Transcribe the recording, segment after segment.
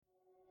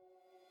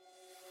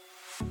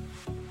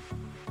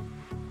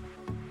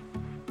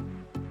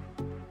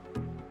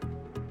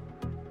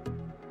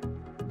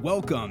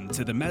Welcome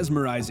to the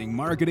Mesmerizing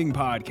Marketing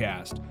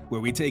Podcast,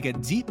 where we take a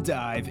deep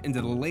dive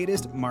into the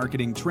latest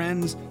marketing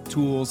trends,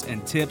 tools,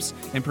 and tips,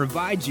 and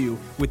provide you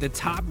with the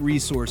top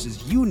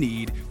resources you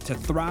need to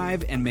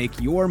thrive and make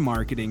your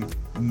marketing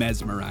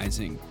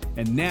mesmerizing.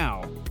 And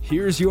now,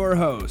 here's your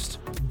host,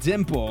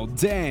 Dimple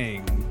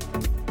Dang.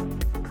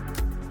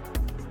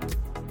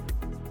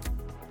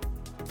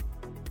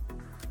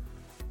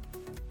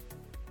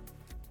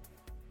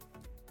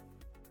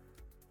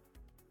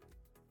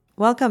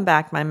 Welcome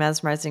back, my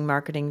Mesmerizing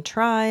Marketing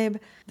Tribe.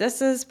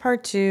 This is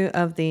part 2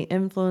 of the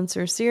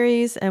Influencer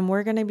series, and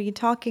we're going to be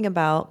talking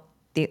about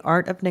the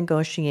art of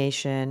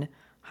negotiation,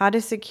 how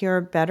to secure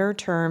better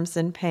terms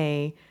and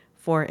pay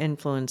for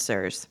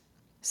influencers.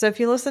 So if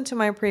you listen to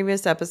my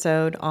previous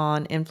episode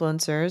on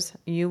influencers,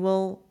 you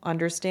will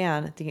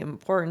understand the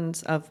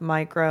importance of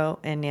micro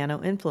and nano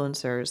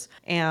influencers.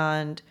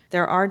 And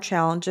there are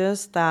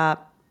challenges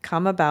that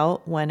come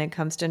about when it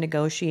comes to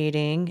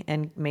negotiating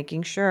and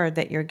making sure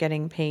that you're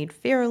getting paid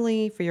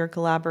fairly for your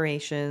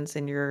collaborations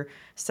and you're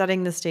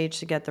setting the stage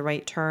to get the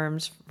right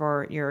terms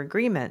for your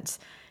agreements.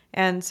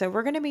 And so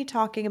we're going to be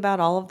talking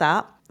about all of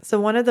that. So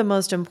one of the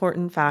most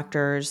important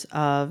factors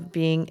of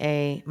being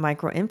a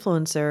micro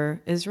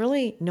influencer is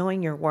really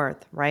knowing your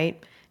worth,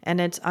 right?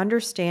 And it's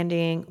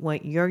understanding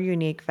what your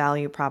unique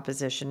value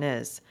proposition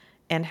is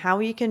and how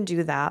you can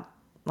do that.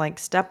 Like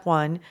step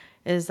 1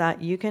 is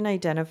that you can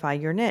identify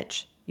your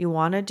niche. You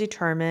want to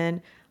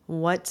determine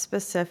what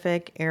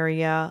specific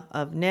area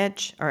of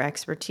niche or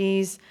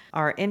expertise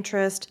or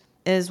interest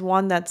is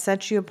one that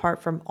sets you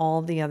apart from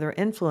all the other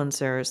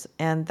influencers.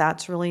 And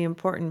that's really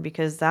important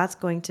because that's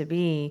going to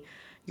be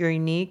your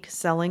unique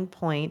selling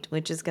point,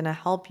 which is going to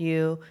help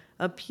you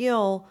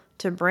appeal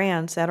to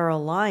brands that are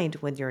aligned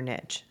with your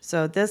niche.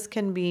 So this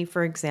can be,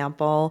 for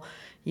example,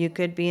 you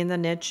could be in the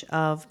niche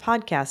of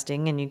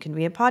podcasting and you can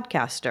be a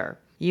podcaster.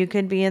 You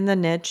could be in the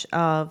niche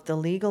of the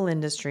legal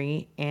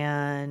industry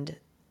and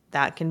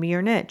that can be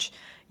your niche.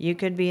 You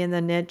could be in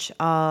the niche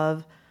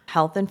of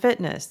health and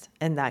fitness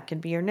and that could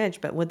be your niche.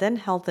 But within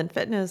health and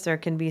fitness, there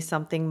can be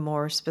something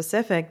more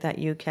specific that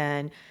you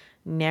can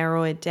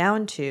narrow it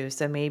down to.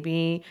 So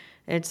maybe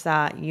it's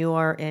that you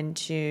are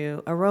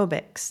into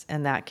aerobics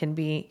and that can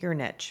be your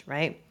niche,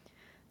 right?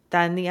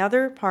 Then the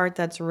other part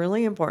that's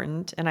really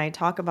important, and I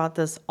talk about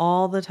this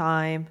all the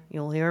time,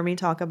 you'll hear me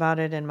talk about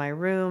it in my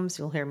rooms,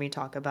 you'll hear me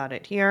talk about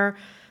it here,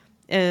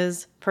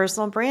 is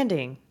personal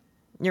branding.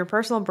 Your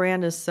personal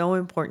brand is so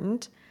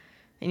important,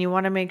 and you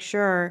want to make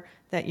sure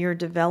that you're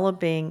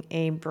developing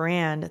a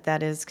brand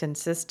that is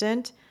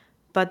consistent,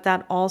 but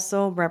that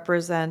also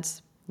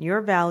represents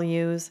your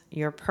values,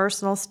 your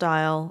personal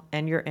style,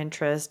 and your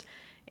interest.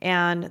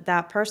 And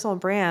that personal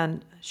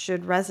brand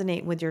should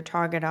resonate with your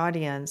target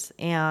audience.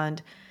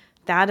 And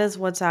that is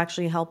what's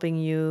actually helping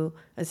you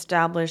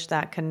establish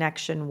that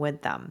connection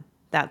with them,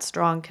 that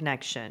strong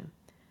connection.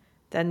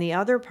 Then the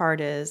other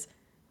part is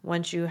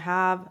once you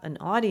have an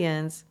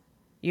audience,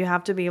 you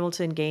have to be able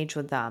to engage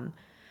with them.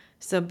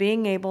 So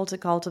being able to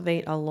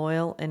cultivate a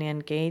loyal and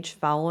engaged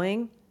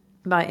following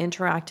by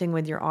interacting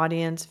with your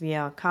audience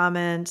via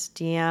comments,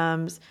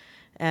 DMs,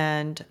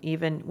 and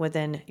even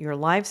within your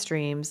live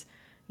streams,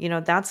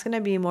 that's going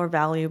to be more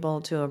valuable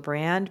to a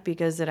brand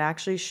because it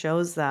actually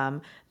shows them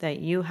that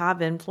you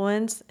have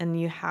influence and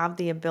you have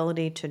the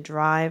ability to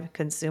drive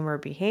consumer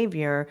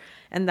behavior.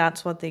 And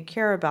that's what they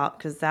care about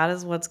because that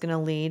is what's going to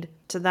lead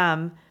to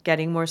them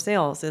getting more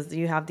sales is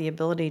you have the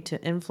ability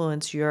to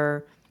influence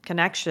your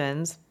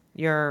connections,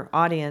 your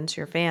audience,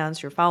 your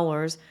fans, your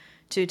followers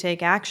to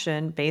take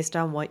action based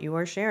on what you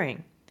are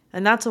sharing.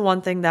 And that's the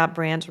one thing that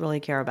brands really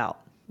care about.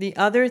 The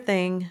other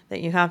thing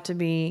that you have to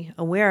be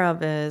aware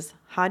of is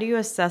how do you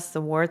assess the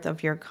worth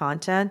of your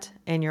content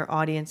and your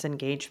audience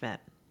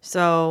engagement?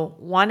 So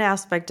one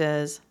aspect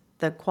is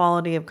the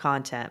quality of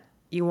content.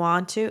 You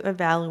want to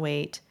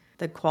evaluate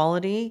the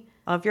quality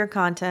of your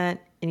content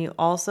and you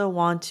also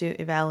want to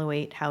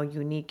evaluate how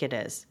unique it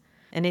is.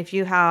 And if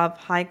you have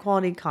high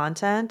quality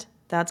content,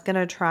 that's going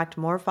to attract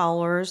more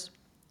followers.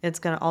 It's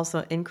going to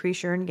also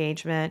increase your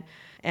engagement.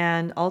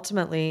 And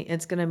ultimately,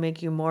 it's going to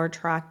make you more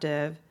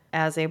attractive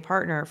as a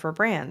partner for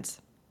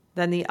brands.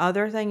 Then the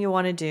other thing you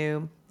want to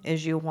do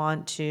is you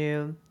want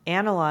to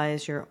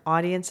analyze your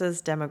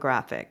audience's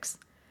demographics.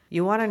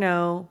 You want to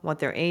know what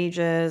their age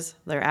is,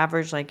 their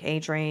average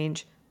age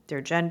range,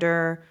 their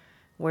gender,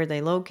 where they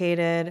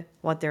located,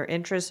 what their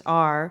interests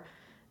are.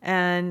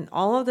 And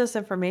all of this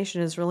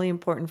information is really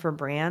important for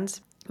brands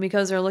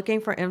because they're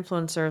looking for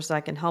influencers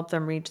that can help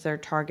them reach their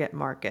target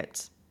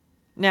markets.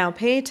 Now,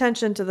 pay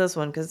attention to this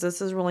one because this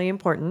is really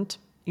important.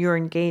 Your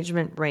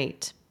engagement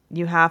rate.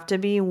 You have to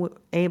be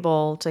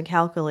able to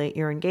calculate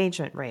your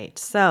engagement rate.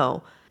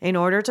 So, in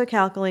order to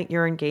calculate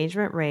your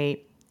engagement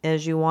rate,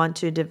 is you want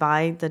to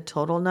divide the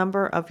total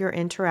number of your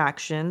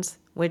interactions,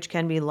 which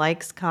can be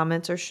likes,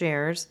 comments, or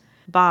shares,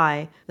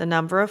 by the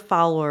number of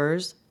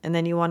followers, and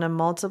then you want to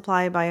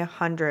multiply by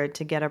 100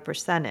 to get a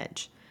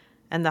percentage.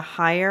 And the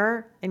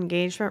higher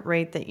engagement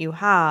rate that you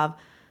have,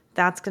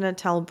 that's going to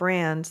tell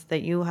brands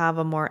that you have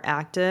a more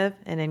active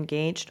and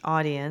engaged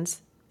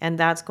audience and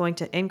that's going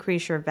to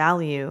increase your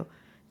value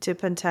to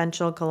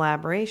potential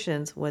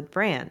collaborations with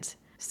brands.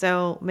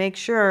 So make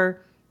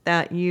sure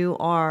that you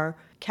are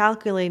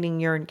calculating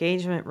your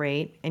engagement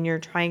rate and you're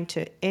trying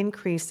to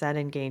increase that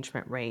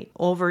engagement rate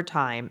over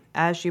time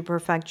as you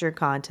perfect your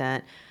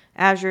content,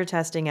 as you're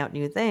testing out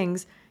new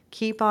things.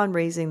 Keep on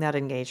raising that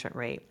engagement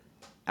rate.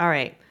 All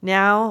right,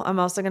 now I'm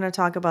also going to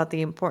talk about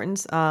the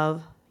importance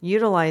of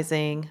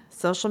utilizing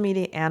social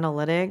media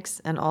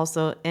analytics and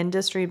also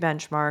industry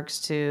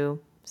benchmarks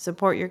to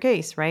support your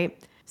case, right?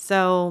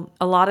 So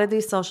a lot of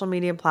these social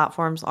media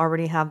platforms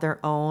already have their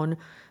own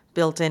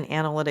built-in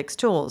analytics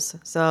tools.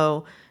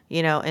 So,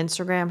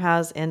 Instagram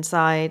has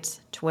insights,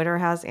 Twitter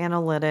has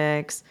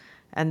analytics,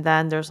 and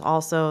then there's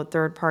also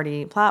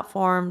third-party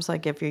platforms,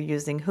 like if you're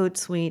using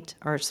Hootsuite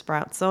or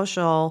Sprout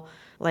Social,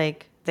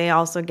 like they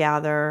also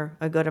gather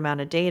a good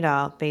amount of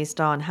data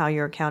based on how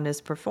your account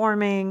is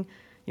performing,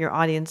 your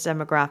audience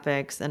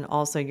demographics, and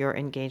also your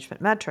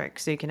engagement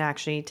metrics. So you can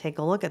actually take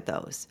a look at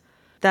those.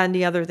 Then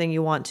the other thing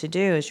you want to do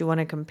is you want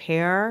to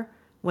compare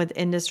with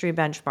industry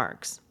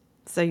benchmarks.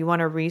 So you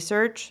want to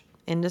research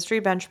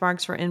industry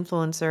benchmarks for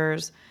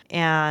influencers,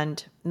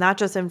 and not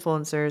just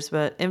influencers,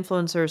 but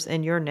influencers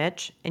in your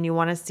niche. And you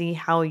want to see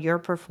how your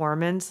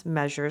performance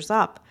measures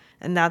up.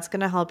 And that's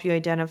going to help you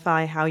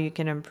identify how you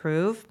can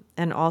improve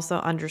and also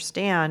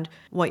understand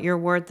what your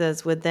worth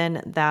is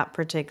within that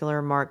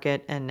particular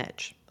market and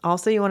niche.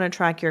 Also, you want to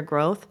track your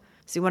growth.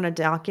 So you want to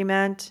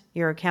document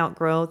your account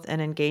growth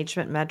and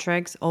engagement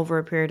metrics over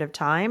a period of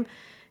time.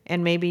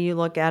 And maybe you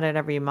look at it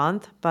every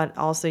month, but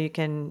also you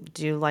can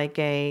do like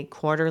a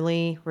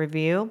quarterly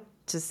review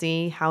to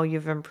see how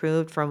you've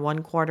improved from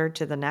one quarter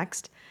to the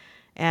next.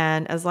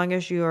 And as long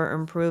as you are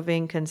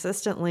improving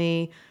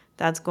consistently,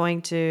 that's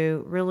going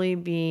to really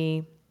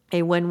be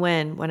a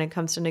win-win when it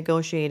comes to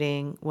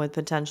negotiating with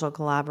potential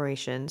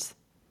collaborations.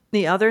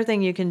 The other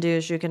thing you can do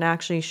is you can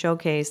actually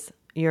showcase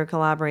your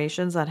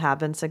collaborations that have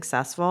been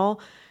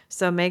successful.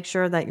 So make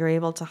sure that you're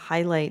able to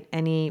highlight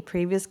any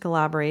previous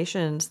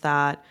collaborations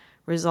that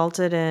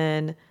resulted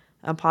in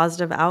a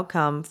positive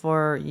outcome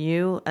for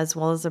you as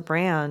well as a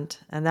brand.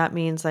 And that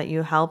means that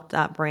you helped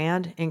that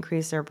brand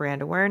increase their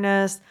brand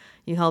awareness,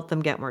 you help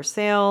them get more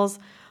sales,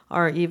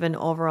 or even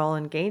overall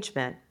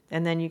engagement.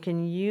 And then you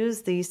can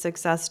use these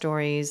success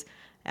stories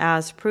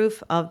as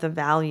proof of the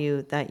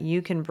value that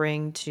you can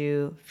bring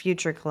to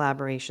future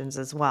collaborations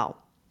as well.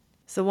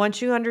 So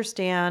once you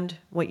understand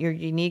what your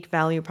unique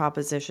value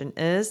proposition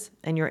is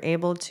and you're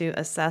able to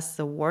assess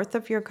the worth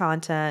of your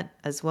content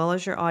as well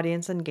as your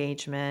audience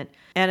engagement,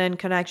 and in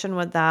connection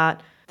with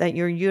that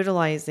you're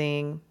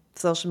utilizing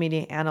social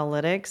media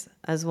analytics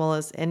as well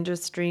as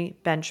industry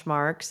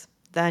benchmarks,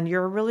 then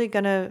you're really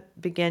going to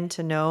begin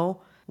to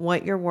know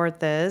what your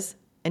worth is,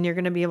 and you're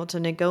going to be able to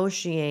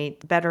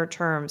negotiate better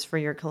terms for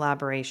your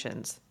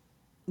collaborations.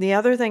 The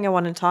other thing I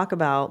want to talk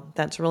about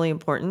that's really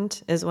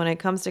important is when it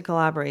comes to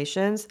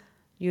collaborations,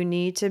 you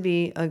need to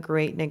be a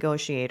great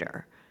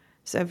negotiator.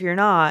 So if you're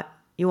not,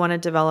 you want to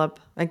develop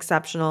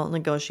exceptional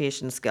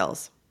negotiation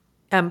skills.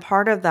 And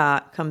part of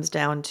that comes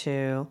down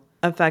to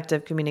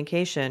effective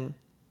communication.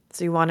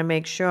 So you want to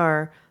make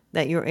sure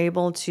that you're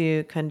able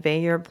to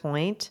convey your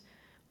point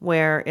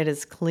where it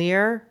is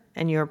clear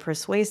and you're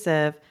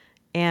persuasive,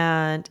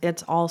 and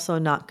it's also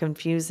not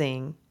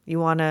confusing. You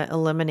want to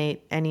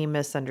eliminate any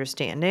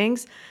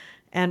misunderstandings.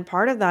 And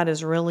part of that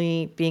is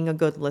really being a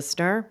good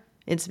listener.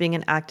 It's being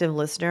an active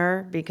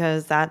listener,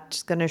 because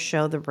that's going to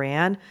show the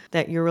brand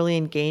that you're really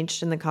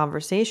engaged in the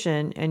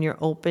conversation and you're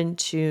open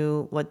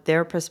to what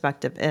their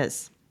perspective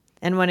is.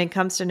 And when it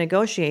comes to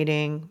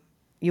negotiating,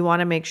 you want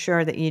to make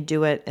sure that you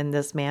do it in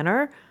this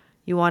manner.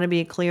 You want to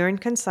be clear and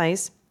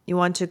concise. You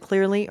want to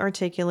clearly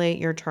articulate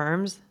your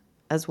terms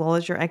as well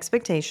as your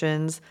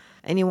expectations.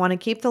 And you want to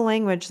keep the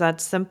language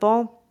that's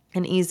simple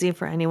and easy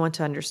for anyone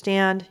to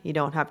understand. You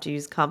don't have to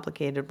use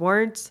complicated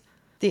words.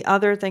 The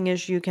other thing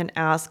is you can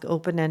ask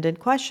open-ended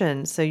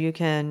questions. So you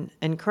can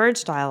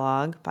encourage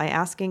dialogue by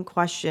asking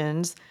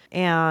questions,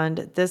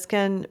 and this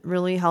can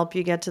really help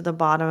you get to the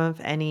bottom of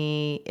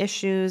any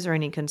issues or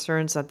any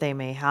concerns that they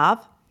may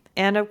have.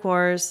 And of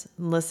course,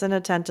 listen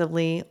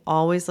attentively,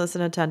 always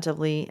listen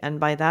attentively. And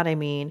by that, I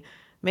mean,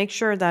 make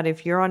sure that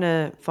if you're on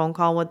a phone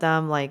call with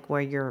them, like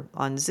where you're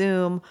on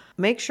Zoom,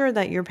 make sure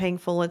that you're paying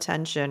full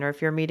attention, or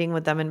if you're meeting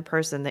with them in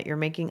person, that you're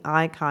making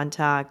eye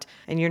contact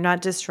and you're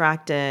not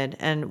distracted.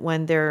 And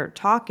when they're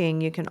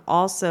talking, you can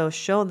also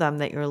show them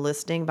that you're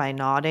listening by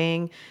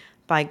nodding,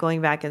 by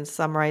going back and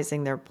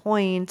summarizing their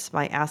points,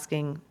 by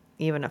asking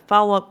even a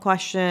follow-up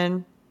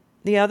question.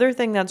 The other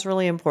thing that's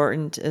really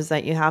important is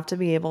that you have to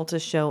be able to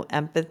show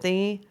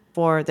empathy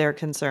for their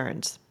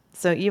concerns.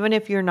 So even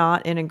if you're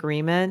not in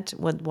agreement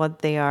with what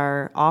they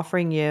are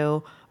offering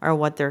you or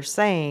what they're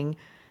saying,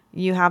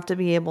 you have to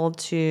be able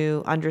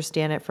to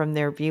understand it from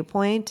their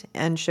viewpoint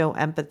and show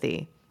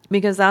empathy,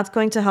 because that's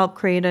going to help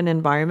create an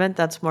environment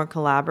that's more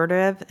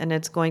collaborative, and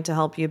it's going to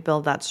help you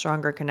build that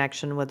stronger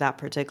connection with that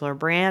particular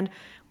brand.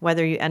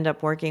 Whether you end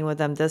up working with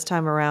them this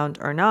time around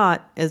or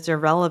not is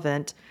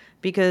irrelevant,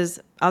 because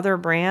other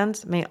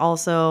brands may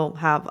also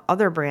have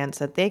other brands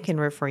that they can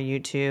refer you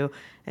to.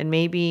 And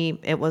maybe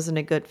it wasn't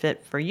a good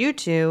fit for you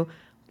two,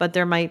 but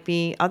there might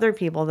be other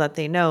people that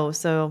they know.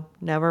 So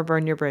never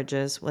burn your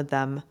bridges with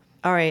them.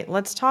 All right,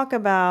 let's talk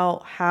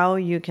about how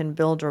you can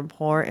build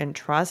rapport and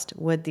trust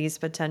with these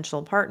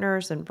potential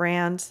partners and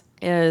brands.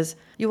 Is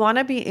you want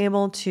to be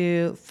able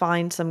to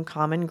find some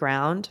common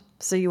ground.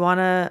 So you want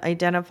to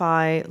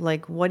identify,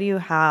 like, what do you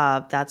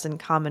have that's in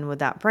common with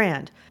that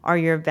brand? Are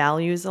your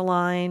values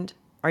aligned?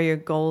 Are your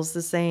goals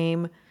the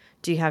same?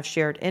 Do you have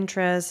shared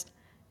interest?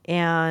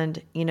 And,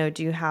 do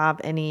you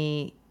have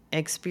any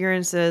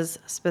experiences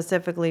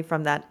specifically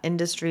from that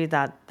industry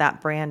that that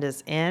brand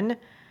is in?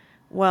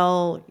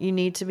 Well, you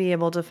need to be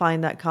able to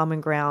find that common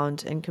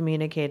ground and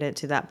communicate it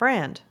to that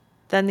brand.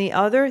 Then the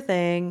other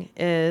thing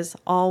is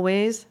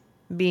always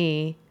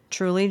be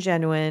truly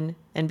genuine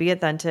and be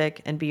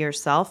authentic and be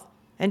yourself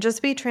and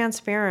just be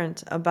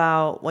transparent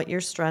about what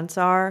your strengths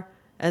are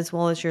as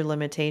well as your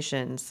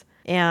limitations.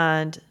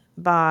 And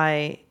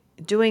by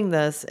doing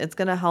this, it's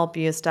going to help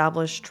you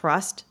establish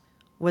trust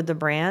with the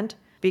brand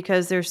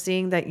because they're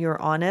seeing that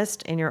you're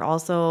honest and you're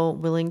also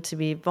willing to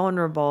be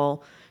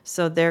vulnerable.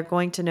 So they're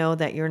going to know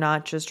that you're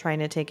not just trying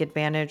to take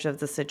advantage of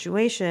the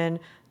situation,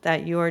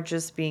 that you are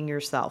just being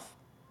yourself.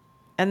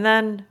 And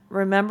then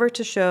remember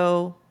to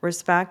show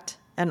respect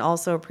and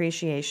also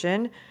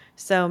appreciation.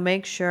 So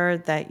make sure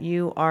that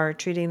you are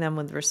treating them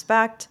with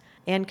respect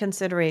and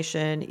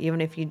consideration,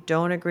 even if you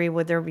don't agree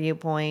with their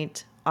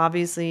viewpoint.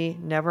 Obviously,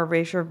 never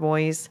raise your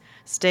voice,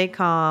 stay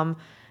calm,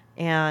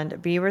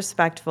 and be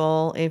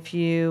respectful.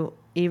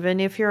 Even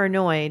if you're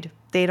annoyed,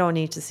 they don't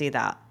need to see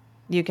that.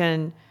 You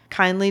can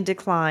kindly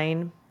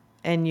decline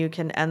and you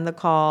can end the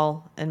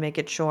call and make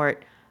it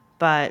short,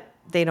 but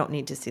they don't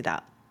need to see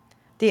that.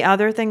 The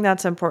other thing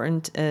that's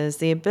important is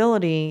the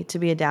ability to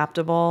be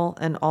adaptable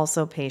and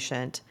also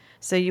patient.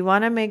 So you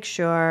want to make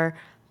sure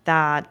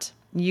that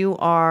you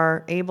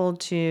are able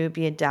to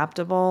be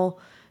adaptable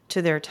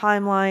to their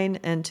timeline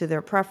and to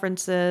their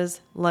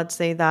preferences. Let's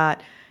say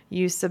that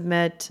you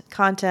submit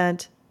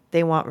content,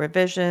 they want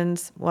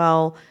revisions.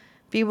 Well,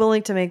 be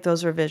willing to make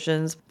those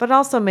revisions, but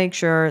also make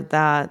sure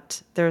that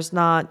there's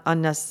not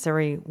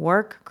unnecessary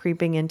work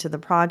creeping into the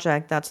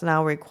project that's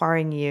now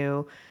requiring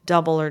you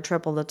double or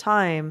triple the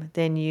time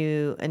than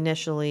you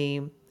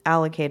initially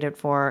allocated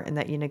for and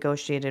that you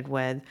negotiated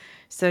with.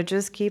 So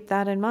just keep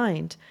that in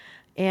mind.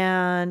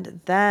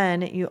 And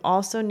then you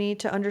also need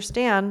to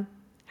understand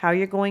how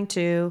you're going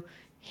to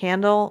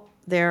handle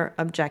their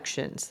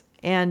objections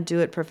and do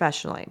it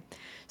professionally.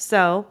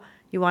 So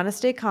you want to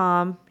stay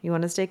calm, you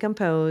want to stay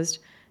composed,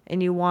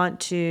 and you want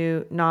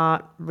to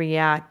not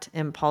react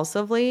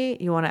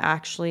impulsively. You want to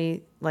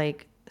actually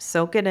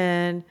soak it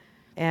in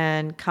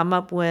and come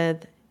up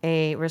with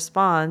a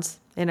response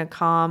in a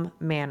calm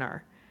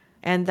manner.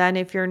 And then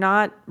if you're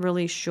not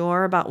really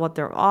sure about what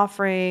they're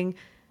offering,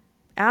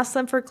 ask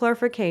them for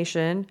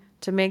clarification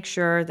to make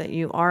sure that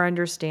you are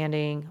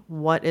understanding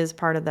what is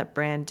part of that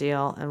brand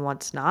deal and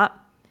what's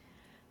not.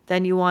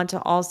 Then you want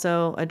to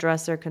also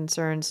address their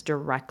concerns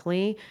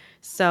directly.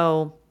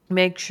 So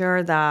make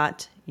sure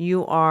that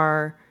you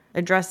are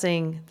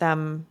addressing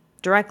them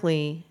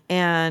directly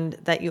and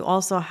that you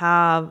also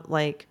have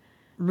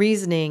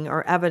reasoning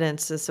or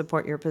evidence to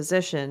support your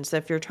position. So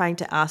if you're trying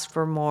to ask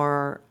for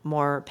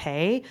more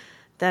pay,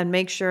 then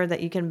make sure that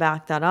you can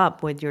back that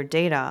up with your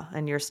data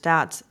and your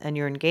stats and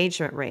your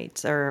engagement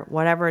rates or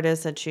whatever it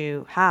is that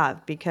you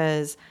have,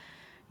 because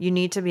you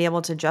need to be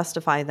able to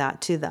justify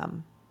that to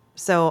them.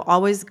 So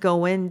always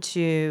go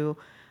into,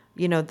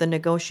 the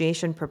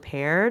negotiation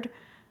prepared.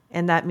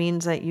 And that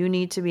means that you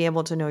need to be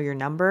able to know your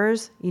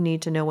numbers. You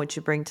need to know what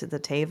you bring to the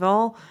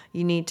table.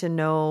 You need to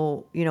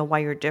know, why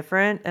you're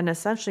different and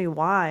essentially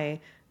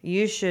why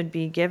you should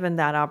be given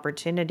that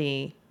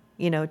opportunity,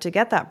 to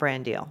get that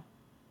brand deal.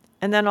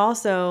 And then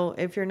also,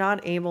 if you're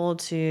not able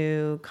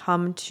to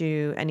come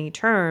to any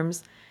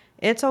terms,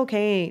 it's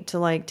okay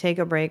to take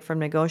a break from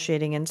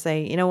negotiating and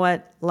say, you know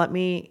what, let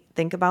me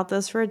think about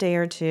this for a day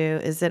or two.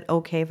 Is it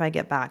okay if I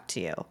get back to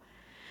you?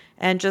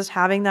 And just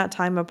having that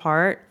time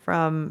apart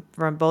from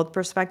both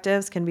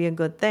perspectives can be a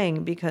good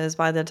thing, because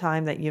by the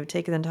time that you've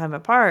taken the time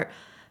apart,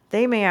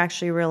 they may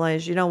actually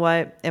realize, you know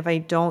what, if I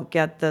don't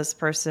get this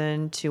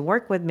person to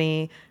work with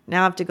me,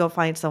 now I have to go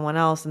find someone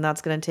else, and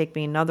that's going to take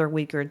me another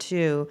week or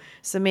two.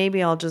 So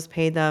maybe I'll just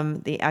pay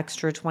them the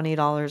extra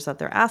 $20 that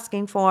they're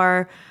asking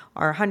for,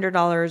 or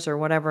 $100 or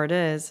whatever it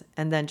is,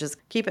 and then just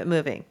keep it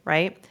moving,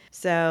 right?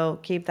 So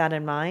keep that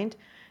in mind.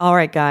 All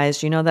right,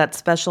 guys, that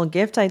special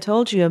gift I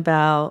told you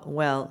about?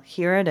 Well,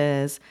 here it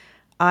is.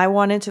 I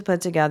wanted to put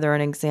together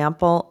an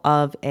example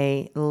of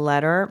a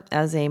letter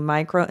as a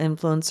micro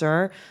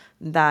influencer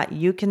that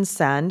you can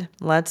send.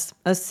 Let's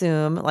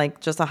assume,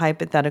 just a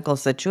hypothetical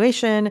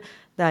situation,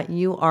 that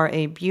you are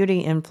a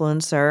beauty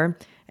influencer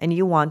and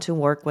you want to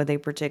work with a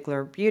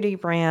particular beauty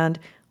brand.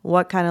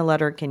 What kind of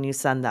letter can you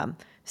send them?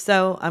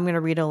 So I'm going to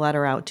read a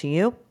letter out to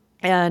you.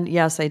 And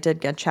yes, I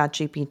did get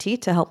ChatGPT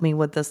to help me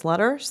with this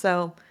letter.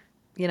 So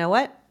you know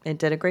what? It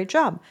did a great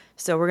job.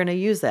 So we're going to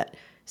use it.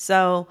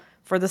 So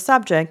For the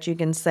subject, you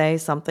can say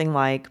something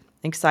like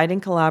exciting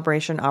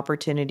collaboration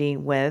opportunity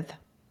with,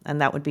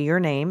 and that would be your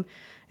name.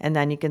 And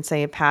then you can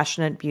say a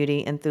passionate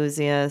beauty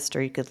enthusiast,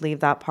 or you could leave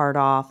that part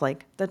off.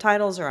 Like, the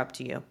titles are up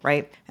to you,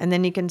 right? And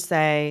then you can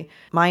say,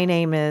 my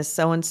name is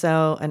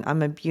so-and-so, and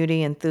I'm a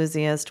beauty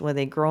enthusiast with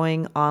a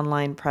growing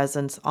online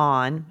presence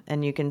on,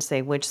 and you can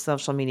say which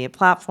social media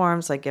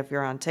platforms, like if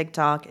you're on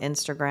TikTok,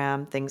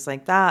 Instagram, things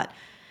like that.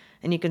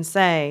 And you can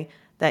say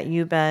that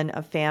you've been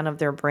a fan of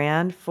their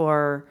brand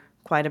for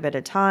quite a bit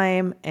of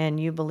time, and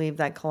you believe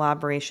that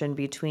collaboration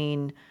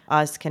between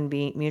us can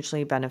be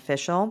mutually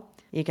beneficial.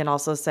 You can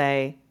also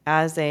say,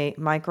 as a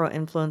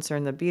micro-influencer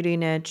in the beauty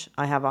niche,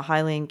 I have a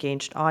highly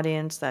engaged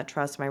audience that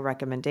trusts my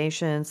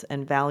recommendations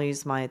and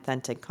values my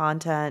authentic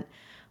content.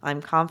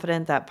 I'm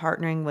confident that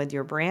partnering with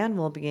your brand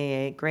will be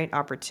a great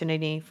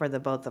opportunity for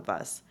the both of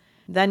us.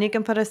 Then you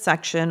can put a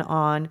section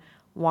on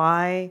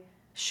why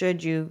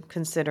should you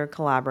consider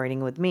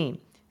collaborating with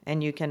me.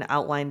 And you can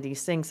outline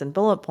these things in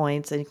bullet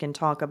points, and you can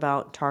talk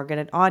about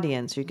targeted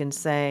audience. You can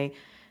say,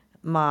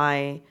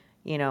 my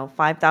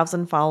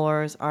 5,000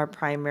 followers are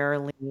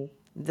primarily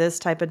this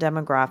type of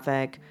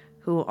demographic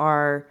who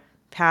are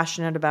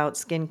passionate about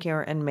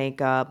skincare and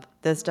makeup.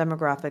 This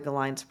demographic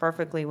aligns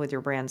perfectly with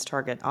your brand's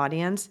target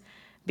audience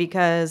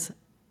because,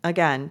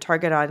 again,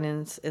 target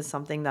audience is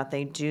something that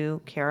they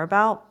do care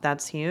about.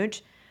 That's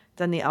huge.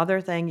 Then the other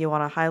thing you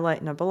want to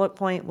highlight in a bullet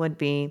point would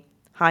be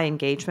high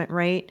engagement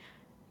rate.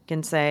 You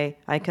can say,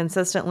 I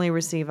consistently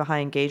receive a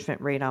high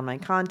engagement rate on my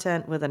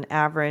content with an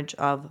average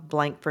of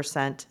blank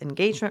 %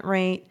 engagement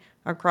rate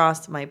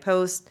across my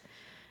posts.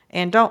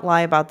 And don't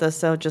lie about this,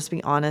 so just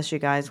be honest, you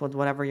guys, with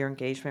whatever your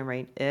engagement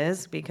rate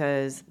is,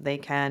 because they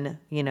can,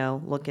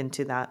 look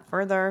into that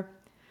further.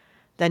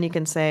 Then you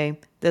can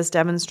say, this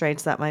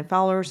demonstrates that my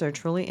followers are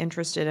truly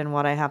interested in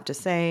what I have to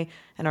say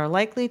and are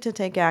likely to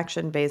take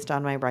action based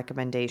on my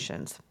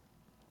recommendations.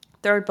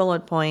 Third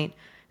bullet point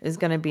is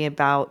going to be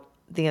about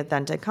the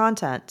authentic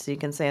content. So you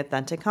can say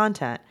authentic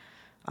content.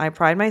 I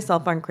pride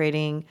myself on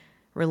creating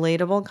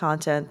relatable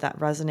content that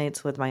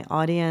resonates with my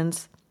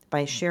audience.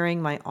 By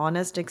sharing my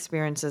honest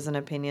experiences and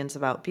opinions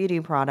about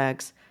beauty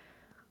products,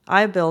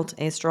 I built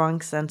a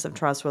strong sense of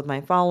trust with my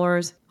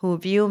followers who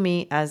view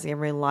me as a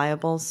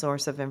reliable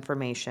source of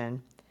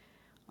information.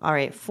 All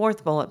right,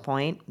 fourth bullet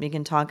point, we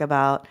can talk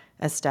about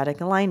aesthetic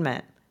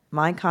alignment.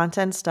 My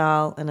content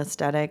style and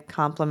aesthetic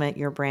complement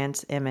your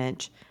brand's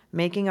image,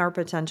 making our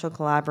potential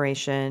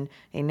collaboration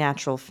a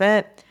natural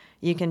fit.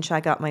 You can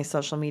check out my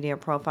social media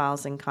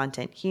profiles and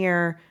content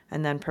here,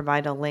 and then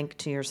provide a link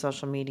to your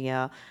social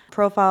media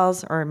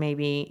profiles, or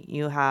maybe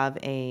you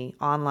have an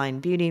online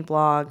beauty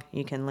blog,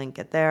 you can link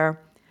it there.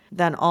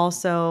 Then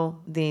also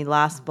the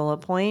last bullet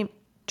point,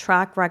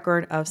 track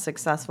record of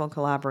successful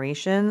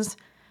collaborations.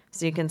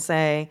 So you can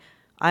say,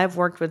 I've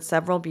worked with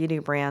several beauty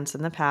brands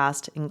in the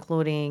past,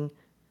 including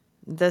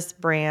this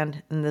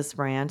brand and this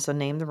brand, so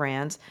name the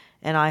brands,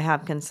 and I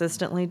have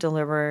consistently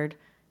delivered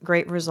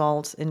great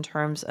results in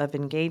terms of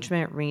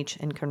engagement, reach,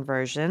 and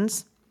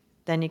conversions.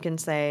 Then you can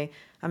say,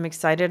 I'm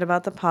excited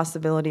about the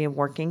possibility of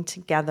working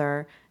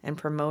together and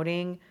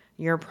promoting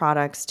your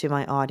products to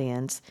my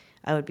audience.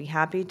 I would be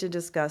happy to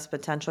discuss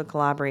potential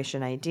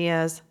collaboration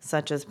ideas,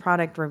 such as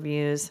product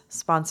reviews,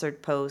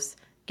 sponsored posts,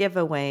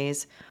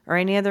 giveaways, or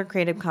any other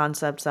creative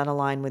concepts that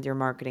align with your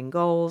marketing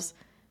goals.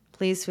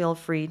 Please feel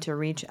free to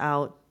reach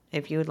out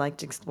if you would like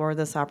to explore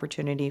this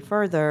opportunity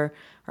further,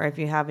 or if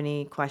you have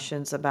any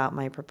questions about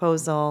my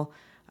proposal.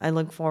 I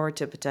look forward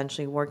to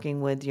potentially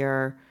working with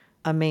your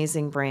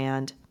amazing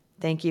brand.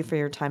 Thank you for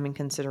your time and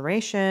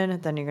consideration.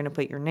 Then you're going to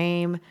put your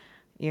name,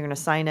 you're going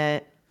to sign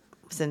it,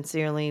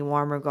 sincerely,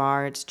 warm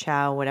regards,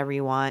 ciao, whatever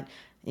you want.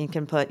 You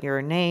can put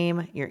your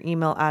name, your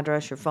email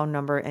address, your phone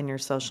number, and your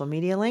social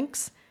media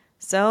links.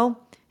 So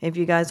if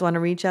you guys want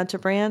to reach out to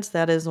brands,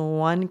 that is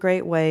one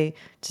great way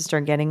to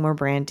start getting more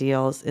brand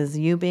deals, is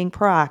you being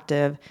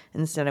proactive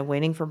instead of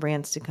waiting for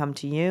brands to come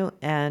to you.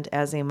 And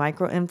as a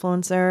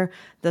micro-influencer,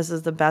 this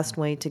is the best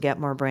way to get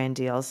more brand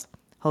deals.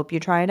 Hope you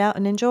try it out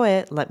and enjoy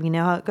it. Let me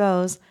know how it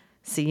goes.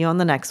 See you on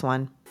the next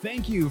one.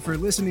 Thank you for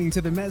listening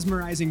to the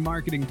Mesmerizing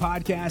Marketing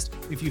Podcast.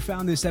 If you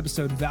found this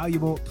episode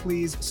valuable,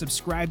 please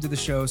subscribe to the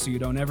show so you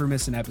don't ever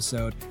miss an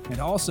episode, and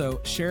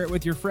also share it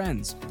with your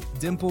friends.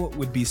 Dimple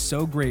would be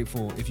so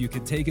grateful if you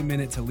could take a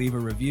minute to leave a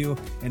review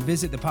and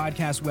visit the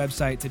podcast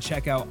website to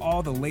check out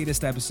all the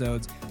latest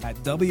episodes at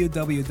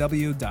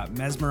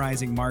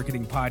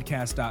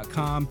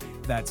www.mesmerizingmarketingpodcast.com.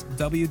 That's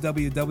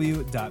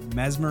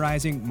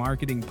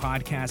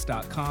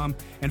www.mesmerizingmarketingpodcast.com.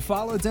 And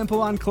follow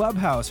Dimple on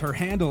Clubhouse. Her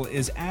handle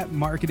is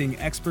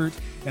 @marketingexpert.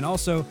 And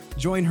also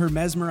join her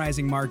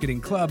Mesmerizing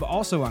Marketing Club,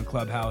 also on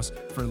Clubhouse,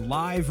 for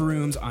live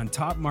rooms on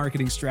top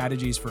marketing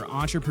strategies for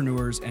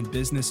entrepreneurs and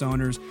business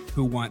owners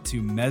who want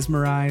to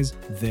mesmerize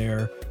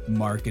their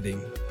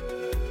marketing.